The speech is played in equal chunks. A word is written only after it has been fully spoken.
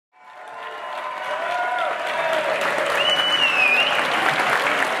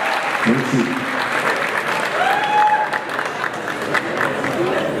Merci.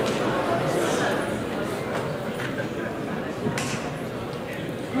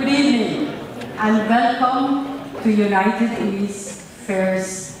 Good evening and welcome to United East's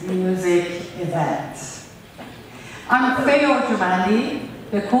first music event. I'm Fay Arjomandi,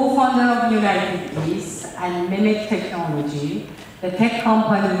 the co-founder of United East and Mimik Technology, the tech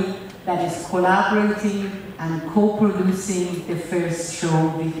company that is collaborating and co-producing the first show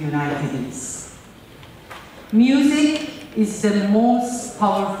with United East. Music is the most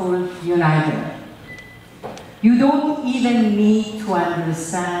powerful uniter. You don't even need to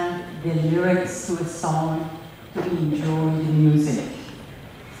understand the lyrics to a song to enjoy the music.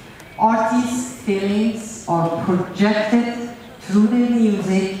 Artists' feelings are projected through the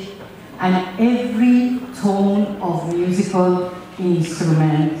music and every tone of musical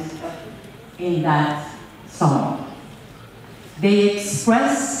instrument in that song. They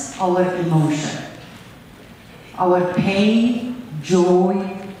express our emotion, our pain,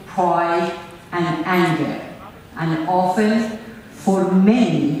 joy, pride, and anger, and often, for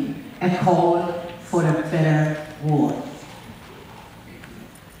many, a call for a better world.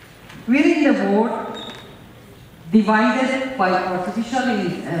 We're in the world divided by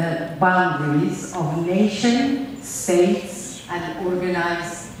artificial boundaries of nation, states, and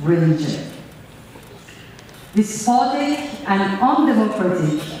organized religion. Despotic and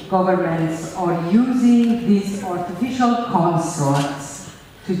undemocratic governments are using these artificial constructs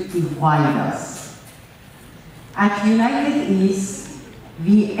to divide us. At United East,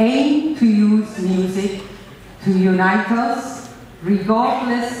 we aim to use music to unite us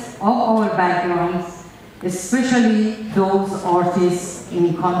regardless of our backgrounds, especially those artists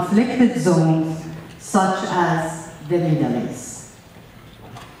in conflicted zones such as the Middle East.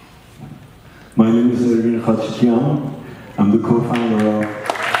 My name is Erwin Khachikian. I'm the co-founder of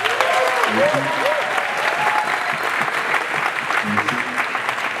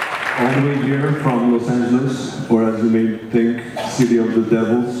all the way here from Los Angeles, or as you may think, City of the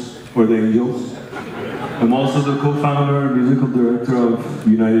Devils or the Angels. I'm also the co-founder and musical director of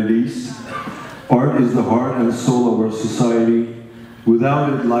United East. Art is the heart and soul of our society.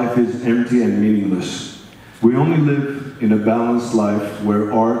 Without it, life is empty and meaningless. We only live in a balanced life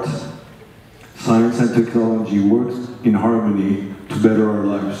where art, science, and technology work in harmony to better our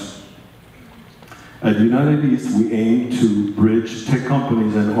lives. At United East, we aim to bridge tech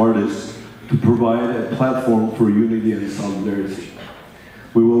companies and artists to provide a platform for unity and solidarity.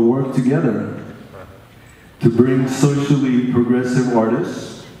 We will work together to bring socially progressive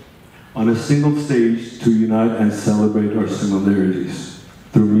artists on a single stage to unite and celebrate our similarities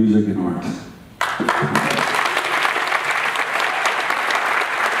through music and art.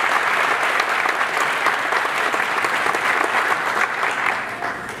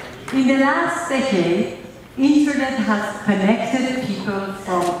 In the last decade, internet has connected people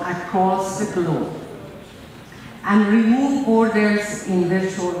from across the globe and removed borders in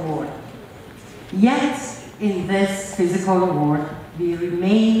virtual world. Yet, in this physical world, we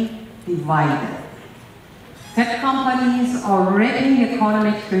remain divided. Tech companies are reaping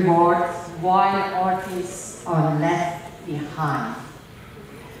economic rewards while artists are left behind.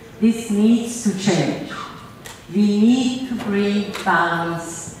 This needs to change. We need to bring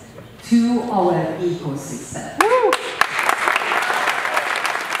balance to our ecosystem.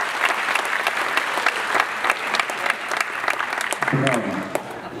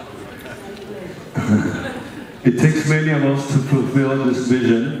 It takes many of us to fulfill this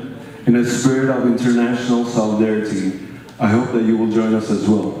vision in a spirit of international solidarity. I hope that you will join us as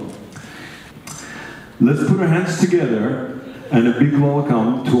well. Let's put our hands together and a big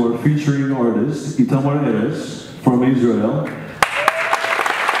welcome to our featuring artist, Itamar Erez from Israel.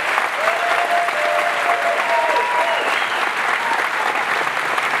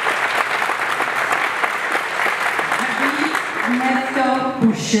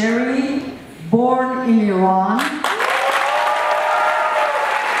 Busheri, born in Iran.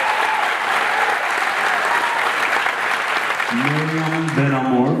 Miriam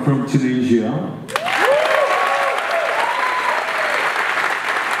Ben-Amour from Tunisia.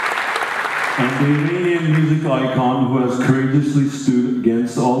 And the Iranian music icon who has courageously stood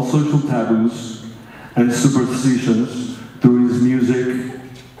against all social taboos and superstitions through his music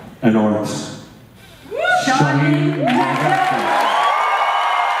and art. Shaheen Mahmoud.